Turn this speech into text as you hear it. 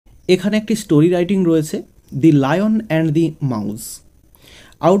এখানে একটি story writing রয়েছে, দি লায়ন অ্যান্ড দি মাউস।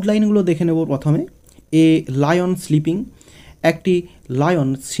 আউটলাইনগুলো দেখে নেব। প্রথমে, এ লায়ন স্লিপিং, একটি লায়ন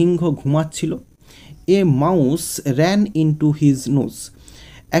সিংহ ঘুমাচ্ছিল। এ mouse ran into his nose,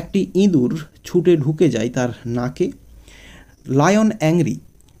 একটি ইঁদুর ছুটে ঢুকে যায় তার নাকে। লায়ন অ্যাংরি,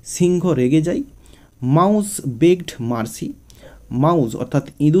 সিংহ রেগে যায়। মাউস বেগড মার্সি, মাউস অর্থাৎ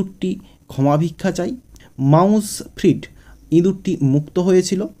ইঁদুরটি ক্ষমা ভিক্ষা চাই। মাউস ফ্রিড, ইঁদুরটি মুক্ত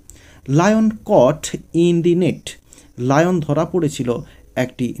হয়েছিল। Lion caught in the net, lion ধরা পড়েছিল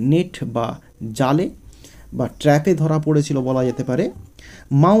একটি নেট বা জালে বা ট্র্যাপে ধরা পড়েছিল বলা যেতে পারে।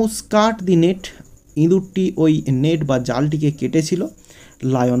 মাউস কাট দি নেট, ইঁদুরটি ওই নেট বা জালটিকে কেটেছিল।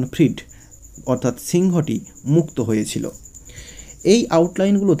 লায়ন ফ্রিড, অর্থাৎ সিংহটি মুক্ত হয়েছিল। এই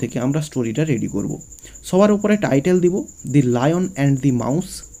আউটলাইনগুলো থেকে আমরা স্টোরিটা রেডি করব। সবার উপরে টাইটেল দিব, দি লায়ন অ্যান্ড দি মাউস।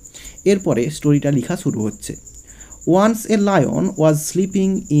 এরপরে স্টোরিটা লেখা শুরু হচ্ছে। Once a lion was sleeping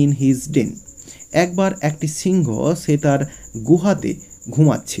in his ডেন, একবার একটি সিংহ সে তার গুহাতে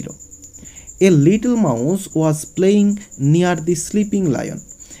ঘুমাচ্ছিল। A little mouse was playing near the sleeping lion,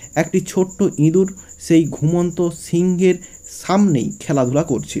 একটি ছোট্ট ইঁদুর সেই ঘুমন্ত সিংহের সামনেই খেলাধুলা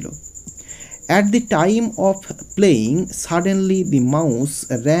করছিল। At the time of playing suddenly the mouse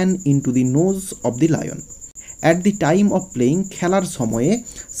ran into the nose of the lion, at the time of playing খেলার সময়ে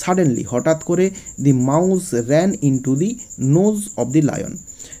সাডেনলি হঠাৎ করে দি mouse ran into the nose of the lion,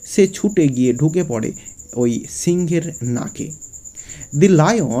 সে ছুটে গিয়ে ঢুকে পড়ে ওই সিংহের নাকে। দি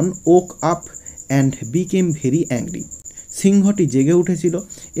lion woke up and became very angry, সিংহটি জেগে উঠেছিল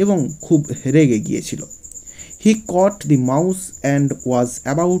এবং খুব রেগে গিয়েছিল। হি কট দি mouse and was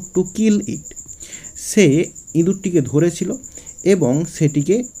about to kill ইট, সে ইঁদুরটিকে ধরেছিল এবং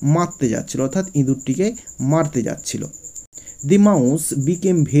সেটিকে মারতে যাচ্ছিল, অর্থাৎ ইঁদুরটিকে মারতে যাচ্ছিল। দি mouse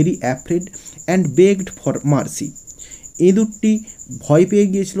became very afraid and begged for mercy, ইঁদুরটি ভয় পেয়ে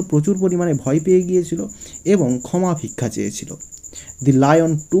গিয়েছিল, প্রচুর পরিমাণে ভয় পেয়ে গিয়েছিল এবং ক্ষমা ভিক্ষা চেয়েছিল। দি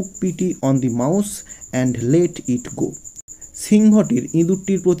lion took PT on the mouse and let it গো, সিংহটির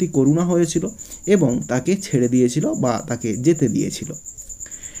ইঁদুরটির প্রতি করুণা হয়েছিল এবং তাকে ছেড়ে দিয়েছিল বা তাকে যেতে দিয়েছিল।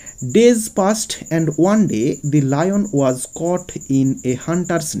 Days past and one day the lion was caught in a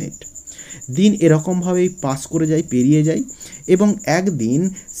hunters net, দিন এরকমভাবেই পাস করে যায়, পেরিয়ে যায় এবং একদিন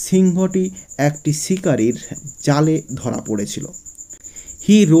সিংহটি একটি শিকারীর জালে ধরা পড়েছিল।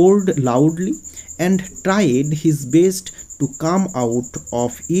 হি ruled loudly and tried his best to come out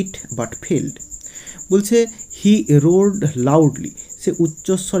of it but failed, বলছে হি রোল্ড লাউডলি, সে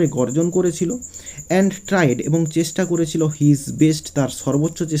উচ্চস্বরে গর্জন করেছিল। অ্যান্ড ট্রাইড, এবং চেষ্টা করেছিল। হিজ বেস্ট, তার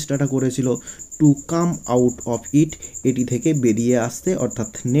সর্বোচ্চ চেষ্টাটা করেছিল। To come out of it, এটি থেকে বেরিয়ে আসতে, অর্থাৎ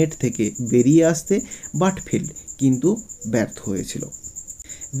নেট থেকে বেরিয়ে আসতে। বাট ফেল্ড, কিন্তু ব্যর্থ হয়েছিল।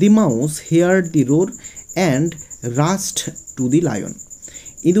 দি mouse heard the রোর and rushed to the lion,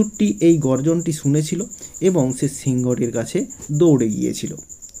 ইঁদুরটি এই গর্জনটি শুনেছিল এবং সে সিংহটির কাছে দৌড়ে গিয়েছিল।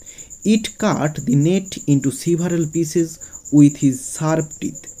 ইট কাট দি net into সিভারেল pieces with his sharp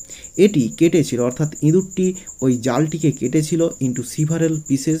teeth, এটি কেটেছিল, অর্থাৎ ইঁদুরটি ওই জালটিকে কেটেছিল। ইন্টু সিভারেল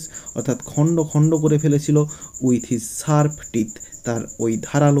পিসেস, অর্থাৎ খণ্ড খণ্ড করে ফেলেছিল। উইথ হিজ শার্প টিথ, তার ওই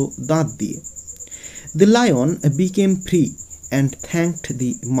ধারালো দাঁত দিয়ে। The lion became free and thanked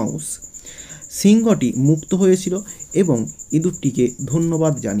the mouse, সিংহটি মুক্ত হয়েছিল এবং ইঁদুরটিকে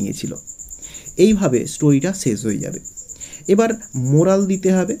ধন্যবাদ জানিয়েছিল। এইভাবে স্টোরিটা শেষ হয়ে যাবে। এবার মোরাল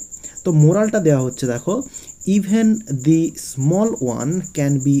দিতে হবে। তো মোরালটা দেওয়া হচ্ছে, দেখো, even the small one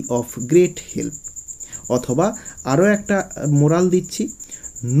can be of great help, অথবা আরও একটা মোরাল দিচ্ছি,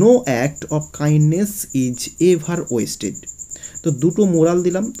 no act of kindness is ever wasted. তো দুটো মোরাল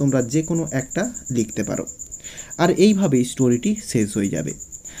দিলাম, তোমরা যে কোনো একটা লিখতে পারো। আর এইভাবেই স্টোরিটি শেষ হয়ে যাবে।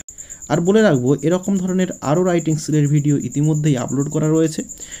 আর বলে রাখবো, এরকম ধরনের আরও রাইটিং স্কিলের ভিডিও ইতিমধ্যেই আপলোড করা রয়েছে।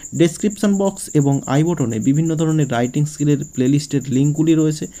 ডেসক্রিপশন বক্স এবং আই বটনে বিভিন্ন ধরনের রাইটিং স্কিলের প্লেলিস্টের লিঙ্কগুলি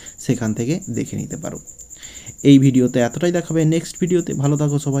রয়েছে, সেখান থেকে দেখে নিতে পারো। এই ভিডিওতে এতটাই দেখাবে, নেক্সট ভিডিওতে ভালো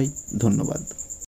থাকো সবাই, ধন্যবাদ।